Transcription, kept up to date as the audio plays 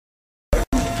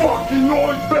fucking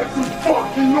noise, make some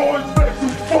fucking noise, make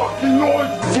some fucking noise.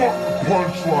 Fuck the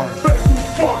punchline. Make some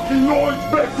fucking noise,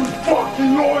 make some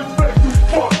fucking noise, make some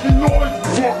fucking noise.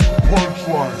 Fuck the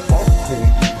punchline. I'm cold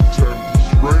as the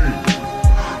tempest rain.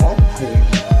 I'm cold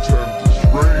as the tempest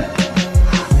rain.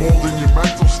 Molding your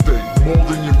mental state,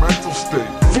 molding your mental state.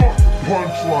 Fuck the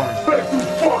punchline. Make some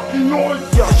fucking noise.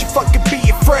 Y'all should fucking be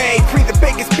afraid. Free the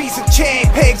biggest piece of chain.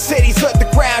 Pig cities, let the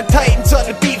ground tightens on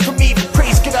the beat from evil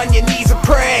priests. Get on your knees and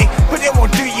pray, but it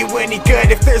won't do you any good.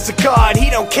 If there's a God, he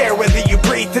don't care whether you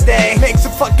breathe today. Make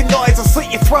some fucking noise, I'll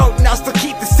slit your throat and I'll still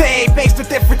keep the same. Makes no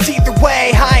difference either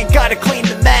way, I ain't gotta clean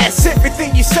the mess.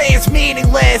 Everything you say is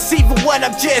meaningless, even when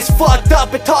I'm just fucked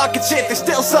up and talking shit. There's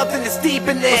still something that's deep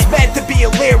in this. Was meant to be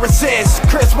a lyricist,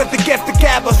 Chris with the gift of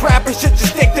gab. Most rappers should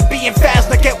just stick to being fast,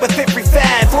 not get with every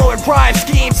fad. Flowing rhyme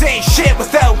schemes ain't shit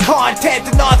without content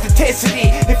and authenticity.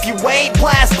 If you ain't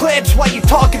blast clips, why you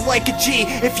talking like a G?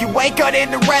 If you ain't got in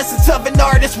the essence of an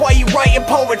artist, why you writing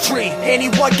poetry?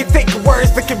 Anyone can think of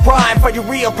words that can rhyme, find your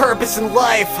real purpose in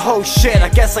life. Oh shit, I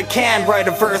guess I can write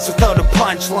a verse without a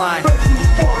punchline. Make some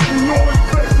fucking noise,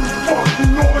 make some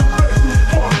fucking noise, make some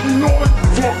fucking noise.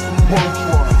 Fuck the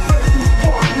punchline. Make some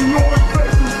fucking noise,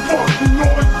 make some fucking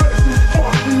noise, make some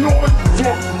fucking noise.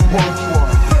 Fuck the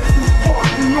punchline. Make some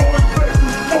fucking noise, make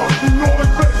some fucking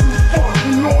noise, make some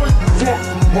fucking noise. Fuck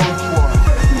the punchline. Make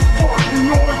some fucking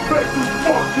noise, make some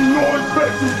fucking noise,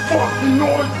 make some fucking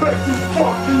noise, make some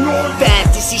fucking noise.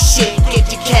 Fantasy shit, get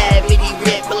your cavity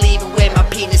ripped. Believe it when my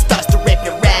penis starts to rip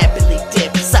and rapidly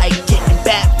dip. It's like getting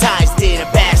baptized in a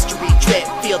baptistery drip.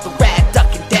 Feel the rat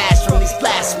duck and dash from these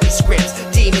blasphemy scripts.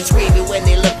 Demons screaming when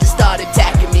they look to start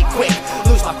attacking me quick.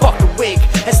 Lose my fucking wig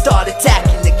and start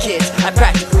attacking the kids. I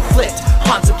practically flipped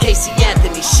on some Casey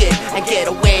Anthony shit and get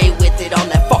away with it on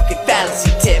that fucking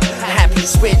fallacy tip. I happily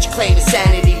switch, claim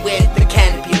insanity with the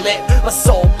canopy lit. My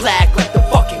soul black like the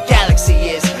fucking galaxy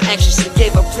is. Anxious to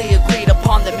give a plea, agreed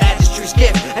upon the magistrate's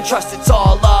gift, and trust it's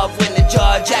all love when the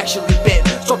judge actually bit.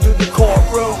 Stroll through the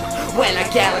courtroom when I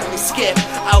gallantly skip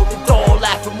out the door,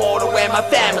 laughing more to where my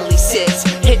family sits.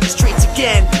 Hit the streets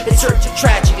again in search of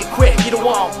tragedy quick. You don't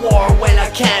want war when I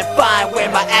can't find where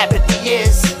my apathy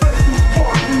is.